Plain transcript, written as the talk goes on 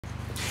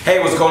Hey,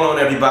 what's going on,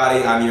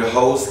 everybody? I'm your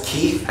host,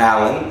 Keith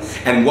Allen,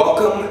 and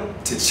welcome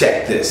to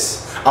Check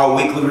This, our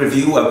weekly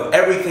review of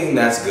everything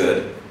that's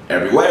good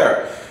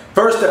everywhere.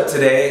 First up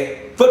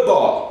today,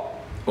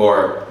 football,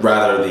 or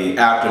rather the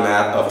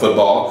aftermath of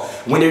football,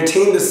 when your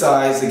team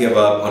decides to give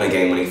up on a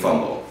game-winning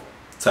fumble.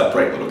 Tough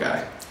break, little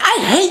guy.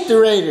 I hate the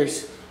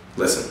Raiders.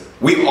 Listen,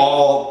 we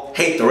all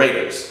hate the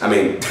Raiders. I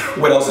mean,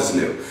 what else is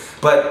new?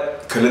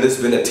 But couldn't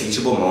this have been a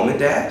teachable moment,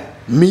 Dad?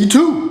 Me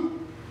too.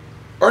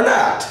 Or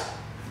not.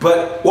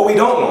 But what we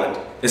don't want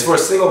is for a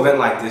single event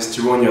like this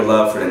to ruin your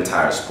love for the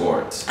entire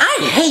sport.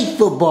 I hate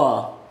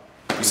football.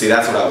 You see,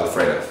 that's what I was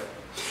afraid of.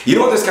 You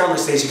know what this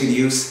conversation could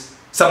use?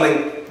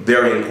 Something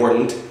very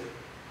important.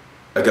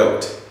 A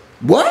goat.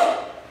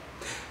 What?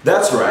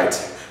 That's right.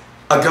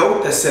 A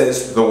goat that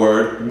says the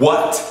word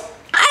what?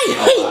 I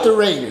hate the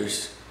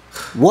Raiders.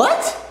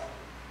 What?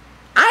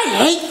 I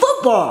hate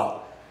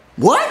football.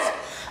 What?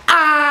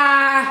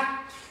 I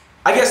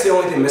guess the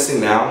only thing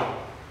missing now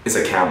is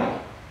a camel.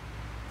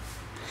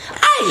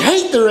 I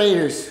hate the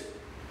Raiders.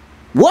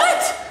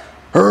 What?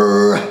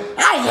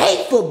 I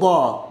hate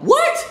football.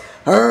 What?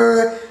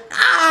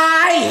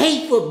 I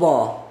hate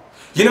football.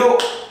 You know,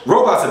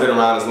 robots have been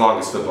around as long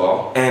as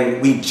football,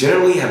 and we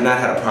generally have not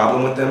had a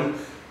problem with them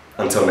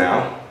until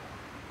now.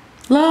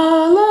 La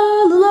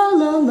la la la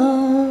la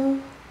la.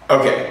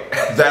 Okay,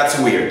 that's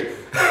weird.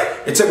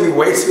 It took me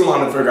way too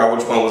long to figure out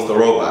which one was the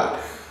robot.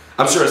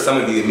 I'm sure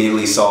some of you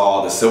immediately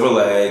saw the silver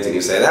legs and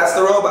you say, that's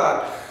the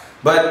robot.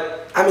 But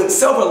I mean,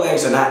 silver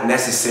legs are not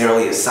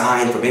necessarily a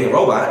sign for being a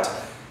robot.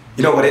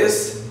 You know what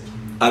is?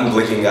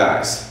 Unblinking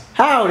eyes.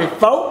 Howdy,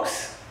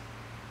 folks.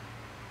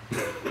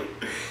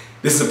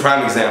 This is a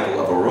prime example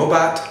of a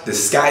robot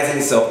disguising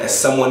itself as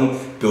someone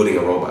building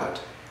a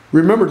robot.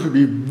 Remember to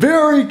be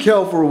very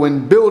careful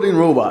when building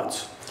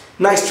robots.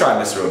 Nice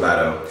try, Mr.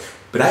 Roboto,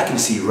 but I can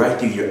see right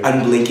through your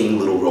unblinking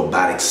little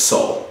robotic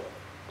soul.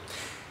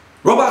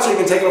 Robots are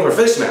even taking over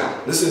fish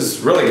now. This is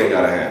really getting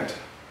out of hand.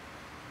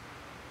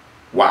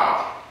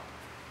 Wow.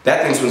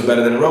 That thing swims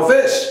better than a real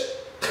fish.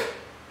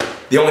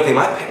 The only thing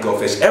my pet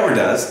goldfish ever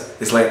does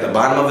is lay at the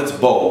bottom of its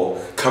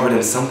bowl covered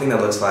in something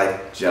that looks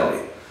like jelly.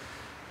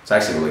 It's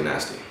actually really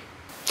nasty.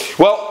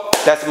 Well,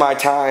 that's my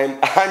time.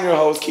 I'm your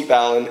host, Keith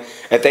Allen,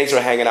 and thanks for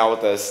hanging out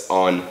with us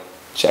on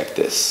Check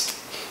This.